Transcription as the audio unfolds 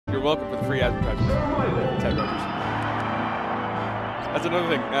You're welcome for the free advertising. Ted Rogers. That's another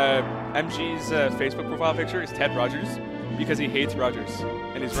thing. MG's Facebook profile picture is Ted Rogers because he hates Rogers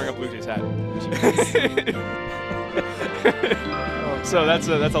and he's wearing a Blue Jays hat. So that's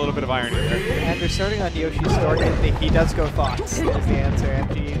a little bit of irony there. And they're starting on Yoshi's story. He does go Fox. Is the answer.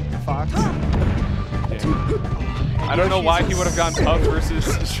 MG Fox. Yeah. I don't know why he would have gone Puff versus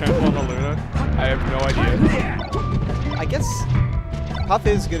Shamble on the Luna. I have no idea. I guess Puff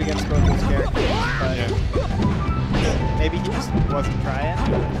is good against both those characters, but maybe he just wasn't trying.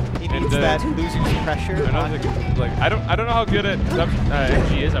 He needs that loser's pressure. I don't know how good at dub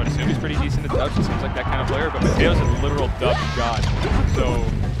MG is. I would assume he's pretty decent at dubs. He seems like that kind of player, but Matteo's a literal dub god. So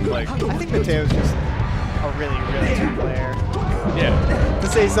like, I think Matteo's just a really, really good player. Yeah. To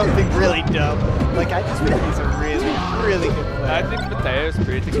say something really dumb, like I just think he's a really, really good player. I think Matteo's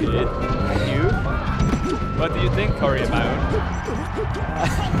pretty good. You? What do you think, Corey, about?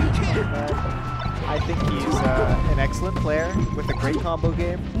 I think he's an excellent player with a great combo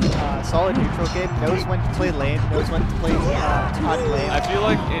game, solid neutral game, knows when to play lane, knows when to play on lane. I feel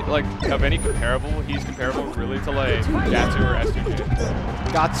like of any comparable, he's comparable really to like Gatsu or S2J.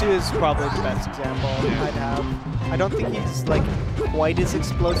 Gatsu is probably the best example I'd have. I don't think he's like quite as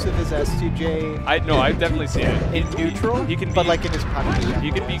explosive as S2J. No, I've definitely seen it. In neutral, he can be, but like in his punishing.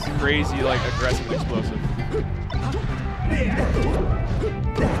 He can be crazy, like aggressive and explosive.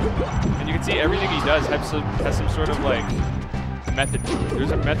 And you can see everything he does has some sort of like method to it.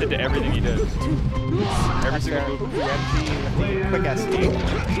 There's a method to everything he does. Every single move. Quick SD.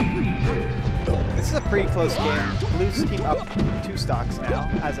 This is a pretty close game. Blues team up 2 stocks now,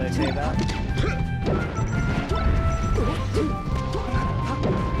 as I say that.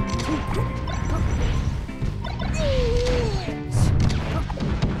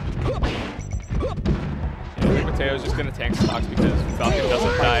 Matteo's just gonna tank stocks because Falcon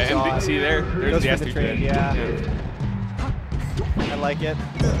doesn't die. And see there's the SD trade. Yeah. I like it.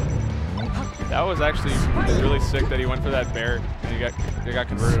 That was actually really sick that he went for that bear and he got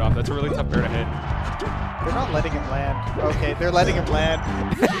converted off. That's a really tough bear to hit. They're not letting him land. Okay, they're letting him land.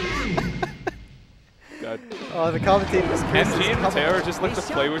 God. Oh, the commentators. MG and Matteo are just like to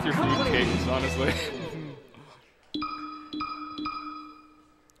play with your food kings, honestly.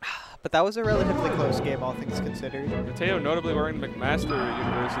 But that was a relatively close game, all things considered. Matteo notably wearing the McMaster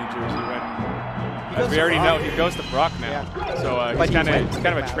University jersey when, as we already know, he goes to Brock now. Yeah. So he's kind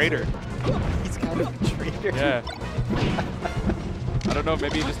of a traitor. He's kind of a traitor. Yeah. I don't know,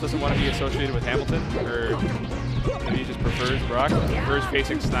 maybe he just doesn't want to be associated with Hamilton, or maybe he just prefers Brock, prefers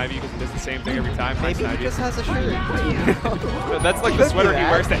facing Snivy because he does the same thing every time. Maybe he just has a shirt. That's like the sweater he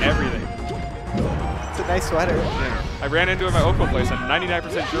wears to everything. It's a nice sweater. Yeah. I ran into him at Oko place. I'm 99%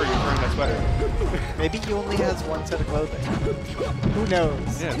 sure he was wearing that sweater. Maybe he only has one set of clothing. Who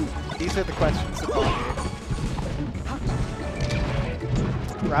knows? Yeah. These are the questions to ponder.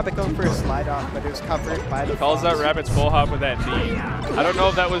 Rabbit going for a slide off, but it was covered by the Calls out Rabbit's full hop with that knee. I don't know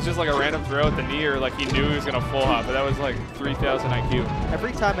if that was just like a random throw at the knee or like he knew he was going to full hop, but that was like 3,000 IQ.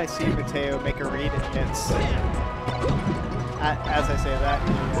 Every time I see Matteo make a read, it hits. As I say that,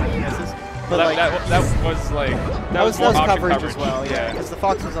 he misses. But well, like, that was like that was more coverage as well, yeah. Because the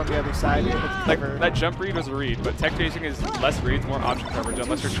Fox was on the other side. Like that jump read was a read, but tech chasing is less reads, more option coverage,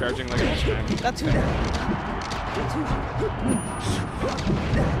 unless you're charging like a smack. That's fair.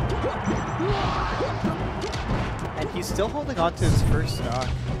 And he's still holding on to his first stock.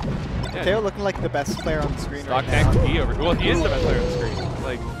 Yeah. Matteo looking like the best player on the screen stock right now. Tank over. Well, he is the best player on the screen.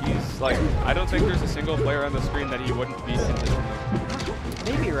 Like he's like, I don't think there's a single player on the screen that he wouldn't beat in this one.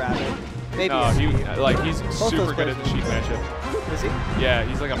 Maybe Rabbit. Maybe. No, he's super good at the Sheik matchup. Is he? Yeah,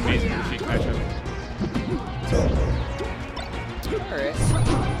 he's like amazing at the Sheik matchup. Alright.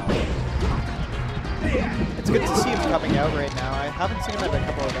 It's good to see him coming out right now. I haven't seen him at a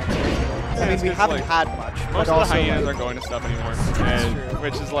couple of events. I mean, we haven't had much. Most of the hyenas aren't going to stuff anymore,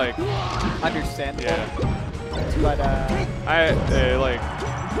 which is like understandable. Yeah. But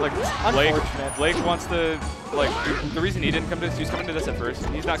Blake wants to the reason he didn't come to this, he was coming to this at first.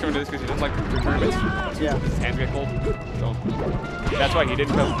 He's not coming to this because he doesn't like the tournaments. Yeah. His hands get cold. So that's why he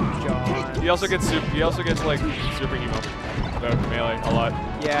didn't come. He also gets like super emo about melee a lot.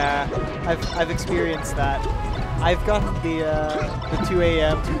 Yeah, I've experienced that. I've gotten the 2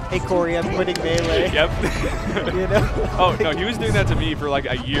 a.m. Hey Corey, I'm quitting melee. Yep. You know? Oh no, he was doing that to me for like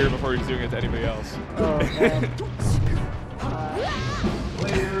a year before he was doing it to anybody else. Oh man.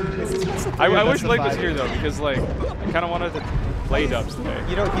 I wish Blake was here though, because like I kind of wanted to play dubs today.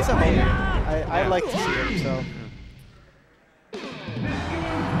 You know, he's a homie. I like to see him, so.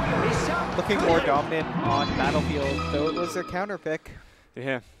 Looking more dominant on Battlefield, though it was their counter pick.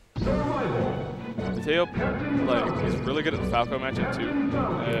 Yeah. Matteo, like, is really good at the Falco matchup too.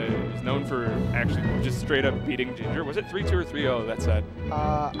 He's known for actually just straight up beating Ginger. Was it 3-2 or 3-0 that set?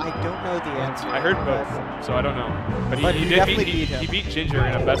 I don't know the answer. I heard both, so I don't know. But he did he beat Ginger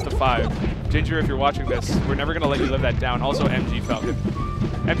in a best of 5. Ginger, if you're watching this, we're never gonna let you live that down. Also, MG Falcon.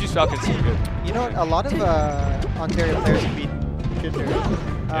 MG's Falcon's so good. You know what? A lot of Ontario players have beat Ginger.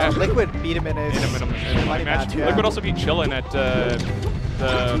 Yeah. Liquid beat him in his money match. Yeah. Liquid also beat Chillin at the.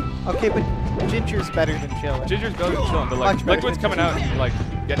 Okay, but Ginger's better than Chillin. Ginger's better than Chillin, but like Liquid's coming out and like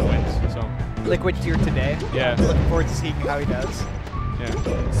getting wins. So. Liquid's here today. Yeah. Looking forward to seeing how he does. Yeah.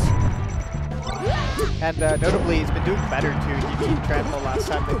 And notably, he's been doing better too. He beat Trample last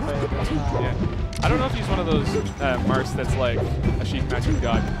time they played. Yeah. I don't know if he's one of those Mars that's like a Sheik matchup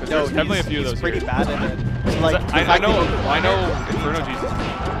god. But no, there's definitely a few of those. He's pretty here. bad at it. So, like, I know Inferno Jesus.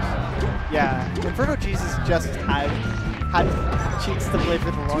 Yeah, Inferno Jesus just had Sheiks to play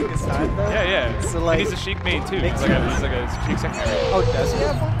for the longest time though. Yeah. So like, and he's a Sheik main too. He's like a Sheik secondary. Oh, does he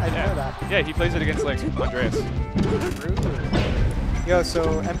have one? I didn't know that. Yeah, he plays it against like Andreas. Yo,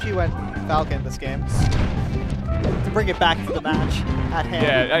 so MG went Falcon this game. To bring it back to the match at hand.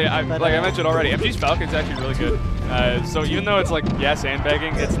 Yeah, like I mentioned already, MG's Falcon's actually really good. So even though it's like, yeah,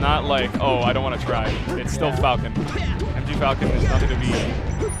 sandbagging, it's not like, oh, I don't want to try. It's still Falcon. MG Falcon is nothing to be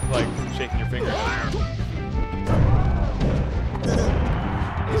like shaking your finger at.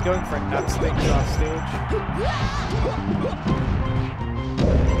 He's going for nuts things off stage.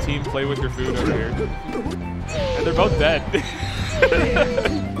 Team play with your food over here. And they're both dead.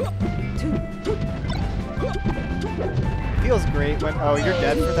 Feels great when, oh, you're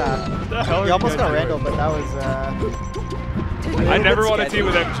dead for that. You almost got Randall, but that was, I never want to team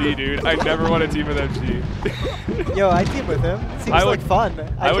with MG, dude. I never want to team with MG. Yo, I team with him. Seems like fun.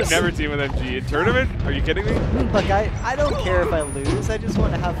 I would never team with MG. In tournament? Are you kidding me? Look, I don't care if I lose. I just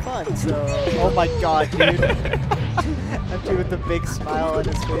want to have fun. So, oh my god, dude. MG with the big smile on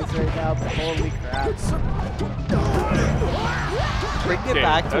his face right now, but holy crap. Bring it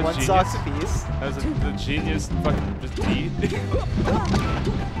back to one socks apiece. That was the genius fucking just beat.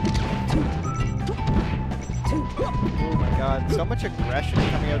 Oh my god, so much aggression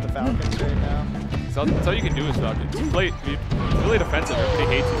coming out of the Falcons right now. That's all you can do is Falcon. You play really defensive.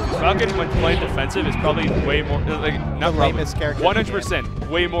 Everybody hates you. Falcon, when playing defensive, is probably way more like not the lamest character. 100%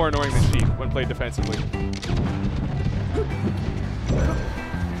 way more annoying than Sheik when played defensively.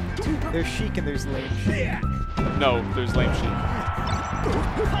 There's Sheik and there's lame Sheik. No, there's lame Sheik.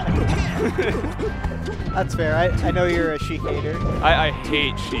 That's fair. I know you're a Sheik hater. I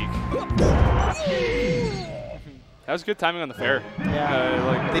hate Sheik. That was good timing on the fair. Yeah,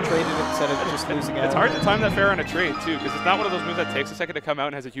 like they traded instead of just losing out. It's hard to time that fair on a trade too, because it's not one of those moves that takes a second to come out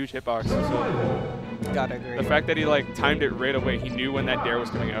and has a huge hitbox. So gotta agree. The fact that he like timed it right away, he knew when that dare was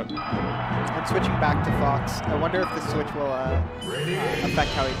coming out. And switching back to Fox, I wonder if the switch will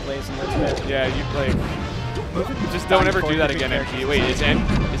affect how he plays a little bit. Yeah, you like just don't ever do that again, MG. Wait, is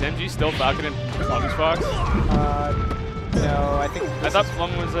MG still Falcon and Plum's Fox? No, I think. I thought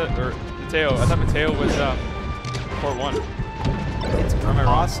Plum was or Matteo. I thought Matteo was Port 1. It's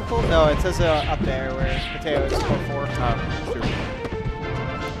possible. No, it says up there where Matteo is Port 4.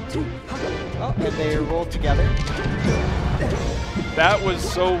 True. Oh, and they rolled together. That was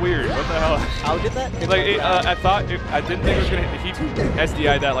so weird. What the hell? How did that? Like, I thought I didn't think it was gonna hit. He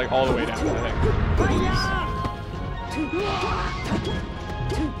SDI'd that like all the way down. I think.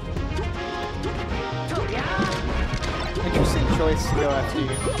 Interesting choice to go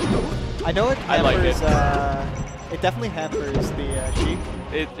FD. I know it hampers. It definitely hampers the Sheik.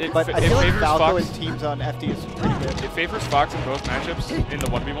 But I feel like Falco and teams on FD is pretty good. It favors Fox in both matchups in the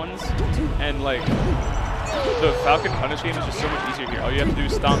 1v1s, and like the Falcon punish game is just so much easier here. All you have to do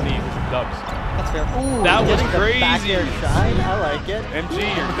is stomp me with your dubs. That's fair. Ooh, that was crazy. Back air shine. I like it.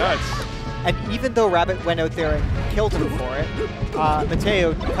 MG, you're nuts. And even though Rabbit went out there and killed him for it,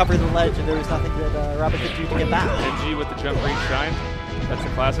 Matteo covered the ledge, and there was nothing that Rabbit could do to get back. MG with the jump range shine. That's the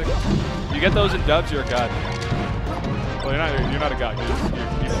classic. You get those in dubs, you're a god. Well, you're not a god.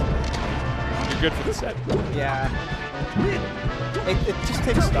 You're good for the set. Yeah. It just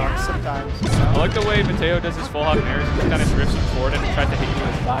takes stocks sometimes. You know? I like the way Matteo does his full hop airs. He kind of drifts him forward and tries to hit you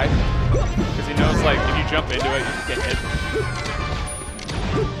with his thigh. Because he knows, like, if you jump into it, you can get hit.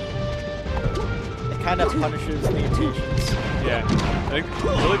 It kind of punishes the impatience. Yeah. I think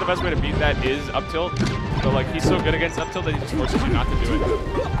really the best way to beat that is up tilt. But, like, he's so good against up tilt that he just forces you not to do it.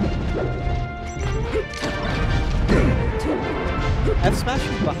 F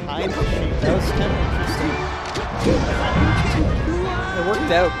smashing behind the Sheik. That was kind of interesting. It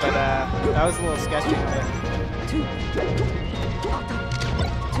worked out, but that was a little sketchy.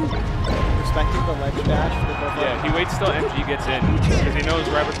 Respecting the ledge dash. Yeah, he waits till MG gets in because he knows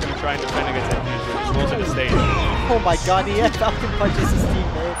Robert's going to try and defend against MG, so he rolls into stage. Oh my god, he Falcon punches his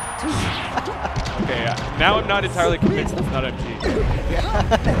teammate. Okay, now I'm not entirely convinced it's not MG.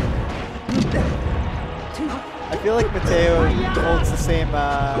 I feel like Matteo holds the same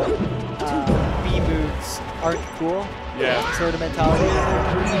B moves aren't cool. Yeah. Sort of mentality.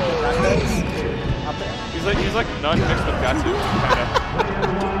 He's like none mixed with Gatsu, kinda.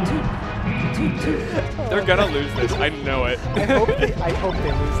 They're gonna lose this. I know it. I hope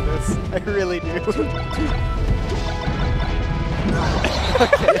they lose this. I really do.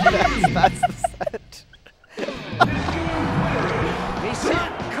 Okay, that's the set.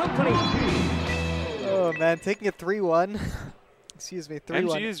 Oh man, taking a 3-1. Excuse me, 3-1.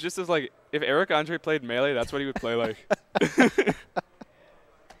 MG is just as like, if Eric Andre played Melee, that's what he would play like.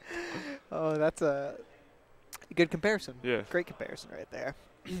 Oh, that's a good comparison. Yeah. Great comparison right there.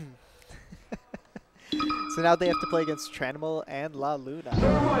 So now they have to play against Tranimal and La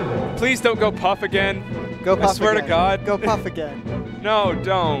Luna. Please don't go Puff again. Go Puff I swear again. to God. Go Puff again. No,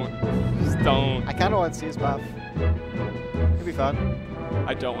 don't. Just don't. I kind of want to see his Puff. It'd be fun.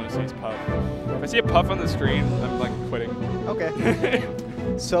 I don't want to see his Puff. If I see a Puff on the screen, I'm like quitting. Okay.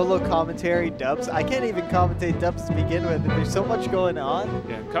 Solo commentary dubs. I can't even commentate dubs to begin with. There's so much going on.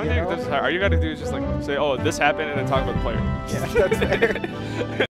 Yeah, commentating dubs is hard. All you got to do is just like say, oh, this happened, and then talk about the player. Yeah, that's fair.